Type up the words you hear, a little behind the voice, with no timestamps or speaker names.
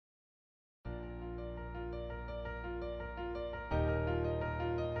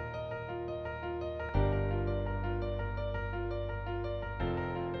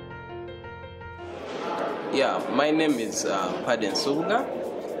Yeah, my name is Paddy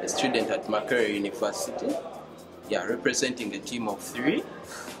NSUBUGGA, a student at Makerere University. Yeah, representing a team of 3,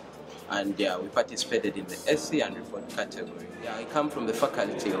 and yeah, we participated in the essay and report category. Yeah, I come from the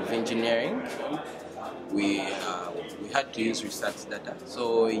Faculty of Engineering. We had to use ReSAKSS Data,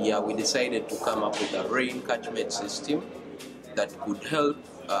 so yeah, we decided to come up with a rain catchment system that could help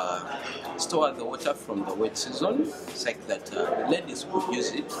store the water from the wet season, such that the ladies could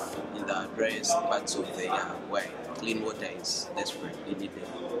use it in the driest parts of the year where clean water is desperately needed.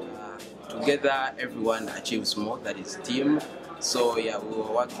 Together, everyone achieves more, that is team. So yeah, we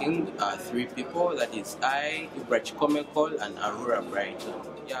were working 3 people, that is I, Ibrahim and Aurora Brighton.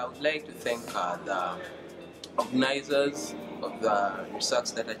 Yeah, I would like to thank the organizers of the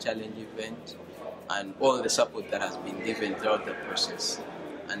ReSAKSS Data Challenge event and all the support that has been given throughout the process,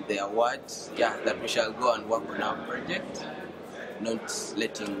 and the awards, yeah, that we shall go and work on our project, not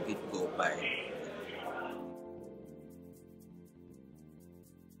letting it go by.